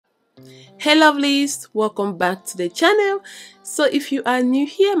Hey lovelies, welcome back to the channel. So if you are new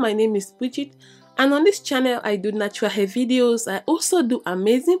here, my name is Bridget, and on this channel I do natural hair videos. I also do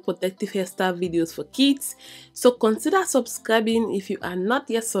amazing protective hairstyle videos for kids, so consider subscribing if you are not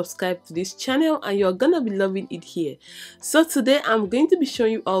yet subscribed to this channel, and you're gonna be loving it here. So today I'm going to be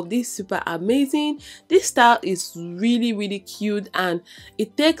showing you all this super amazing. This style is really cute, and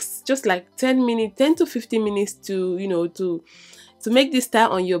it takes just like 10 to 15 minutes to to make this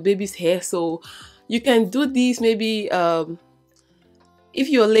style on your baby's hair. So you can do this maybe if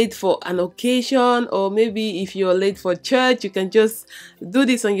you're late for an occasion, or maybe if you're late for church, you can just do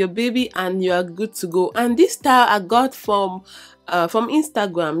this on your baby and you are good to go. And this style I got from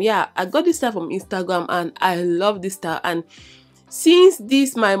Instagram. Yeah, I got this style from Instagram and I love this style. And since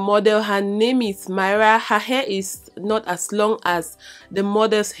this my model, her name is Myra, her hair is not as long as the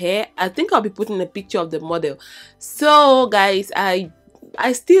model's hair. I think I'll be putting a picture of the model. So guys, I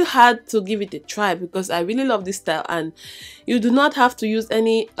still had to give it a try because I really love this style, and you do not have to use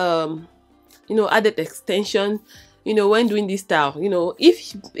any added extension when doing this style.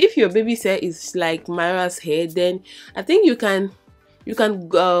 If your baby's hair is like Myra's hair, then I think you can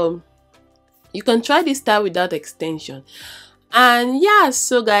try this style without extension. And yeah,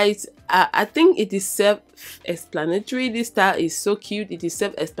 so guys, I think it is self-explanatory. This style is so cute, it is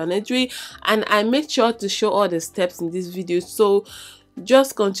self-explanatory, and I made sure to show all the steps in this video, so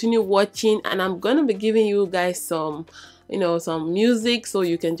just continue watching. And I'm gonna be giving you guys some some music, so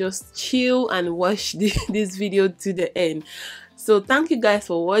you can just chill and watch this video to the end. So thank you guys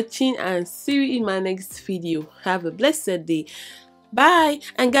for watching, and see you in my next video. Have a blessed day. Bye.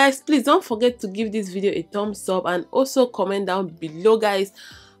 And guys, please don't forget to give this video a thumbs up, and also comment down below, guys.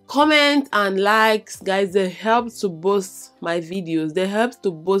 Comment and likes, guys, they help to boost my videos, they help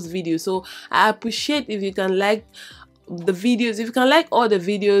to boost videos. So I appreciate if you can like the videos, if you can like all the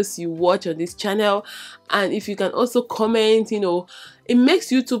videos you watch on this channel, and if you can also comment. It makes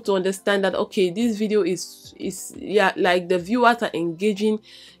YouTube to understand that okay, this video is yeah, like the viewers are engaging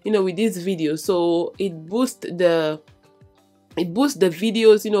with this video, so it boosts the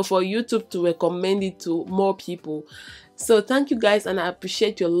videos for YouTube to recommend it to more people. So thank you guys, and I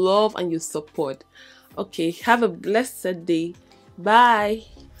appreciate your love and your support. Okay, have a blessed day. Bye.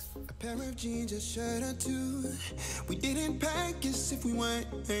 A pair of jeans, a shirt or two. We didn't pack as if we weren't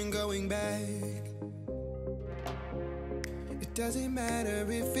going back. It doesn't matter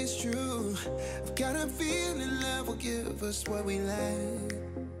if it's true. I've got a feeling love will give us what we lack.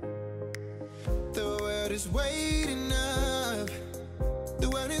 The world is waiting up. The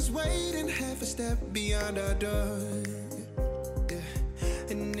world is waiting half a step beyond our door. Yeah.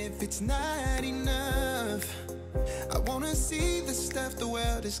 And if it's not enough, I wanna see the stuff the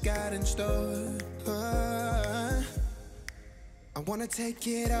world has got in store. I wanna take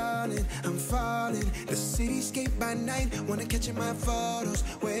it all in, I'm falling. The cityscape by night, wanna catch in my photos.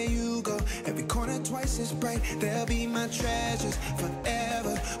 Where you go, every corner twice as bright. They'll be my treasures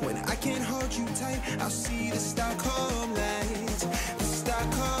forever. When I can't hold you tight, I'll see the Stockholm lights. The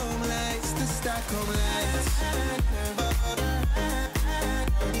Stockholm lights, the Stockholm lights.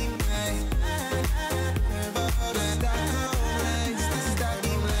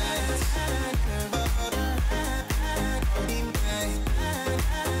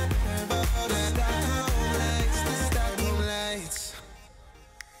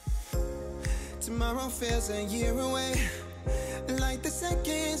 Tomorrow feels a year away, like the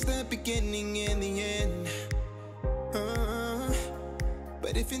seconds, the beginning and the end.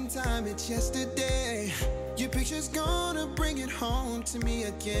 But if in time it's yesterday, your picture's gonna bring it home to me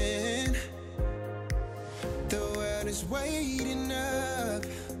again. The world is waiting up.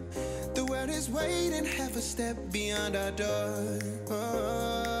 The world is waiting half a step beyond our door.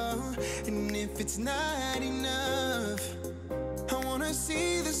 And if it's not enough, I wanna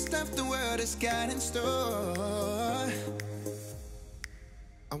see the stuff the world has got in store.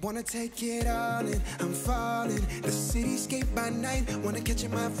 I wanna take it all in, I'm falling. The cityscape by night, wanna catch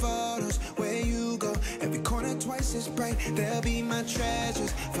in my photos. Where you go, every corner twice as bright. They'll be my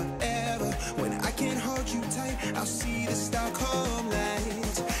treasures forever. When I can't hold you tight, I'll see the Stockholm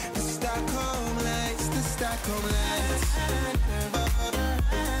lights. The Stockholm lights, the Stockholm lights.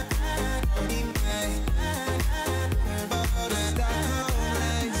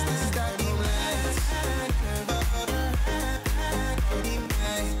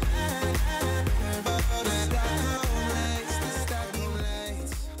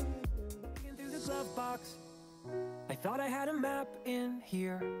 I thought I had a map in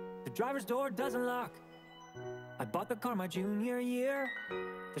here. The driver's door doesn't lock. I bought the car my junior year.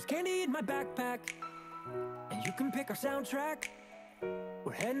 There's candy in my backpack, and you can pick our soundtrack.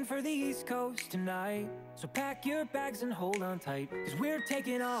 We're heading for the East Coast tonight, so pack your bags and hold on tight, cause we're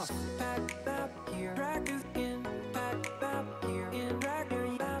taking off. Pack up here, pack in, pack up here, in, pack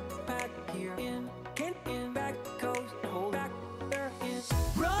here, in, back coast, hold back there, in.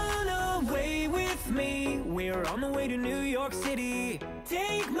 Run away with me, we're on the way to New York City.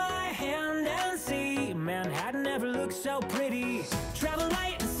 Take my hand and see, Manhattan never looks so pretty. Travel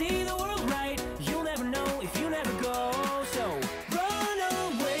light and see the world right, you'll never know if you never go. So run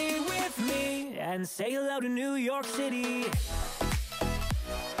away with me and say hello to New York City.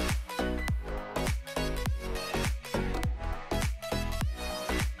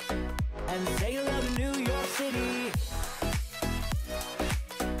 And say hello to New York City.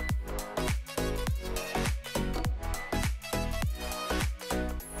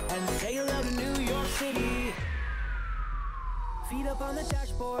 And say hello to New York City. Feet up on the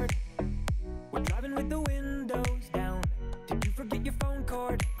dashboard, we're driving with the windows down. Did you forget your phone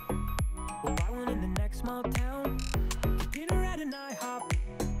cord? We'll buy one in the next small town. Dinner at an IHOP,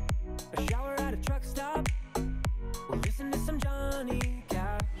 a shower at a truck stop. We'll listen to some Johnny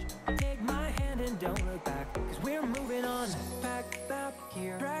Cash. Take my hand and don't look back, cause we're moving on. Pack up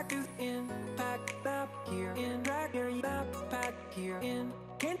here, pack in, pack up here, in, pack here,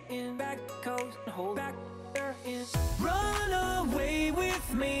 in, back coast, hold back there, in. Run away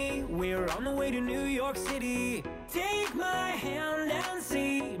with me, we're on the way to New York City. Take my hand and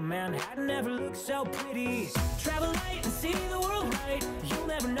see, Manhattan never looks so pretty. Travel light and see the world right, you'll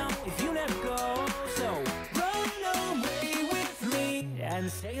never know if you never go. So run away with me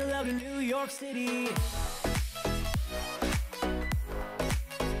and say hello to New York City.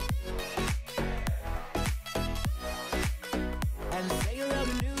 And say hello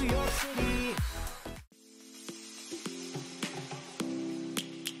to New York City.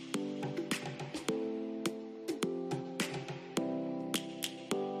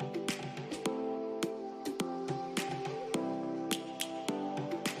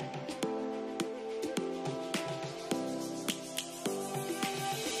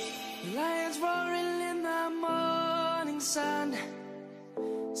 Lions roaring in the morning sun,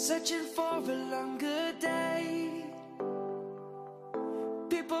 searching for a longer day.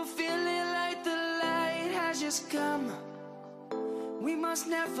 People feeling like the light has just come. We must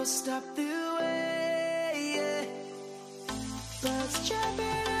never stop the way. Birds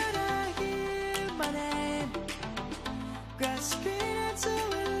chirping and I hear my name, grasping into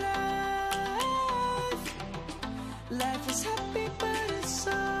life. Life is happy but it's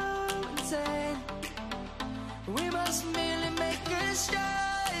so insane. We must merely make a start.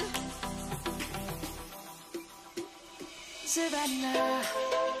 Savannah,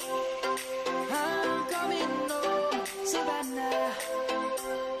 I'm coming home. Savannah,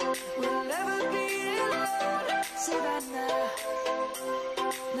 we'll never be alone. Savannah,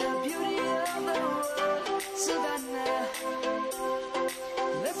 the beauty of the world. Savannah,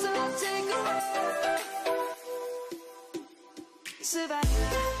 let's all take a walk. Savannah.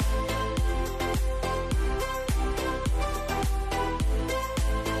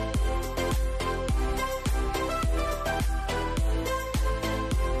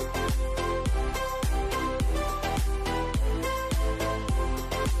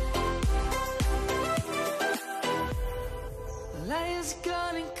 Lion's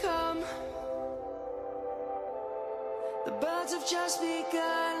gonna come. The birds have just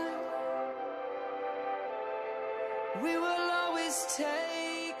begun. We will always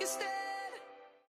take a stand.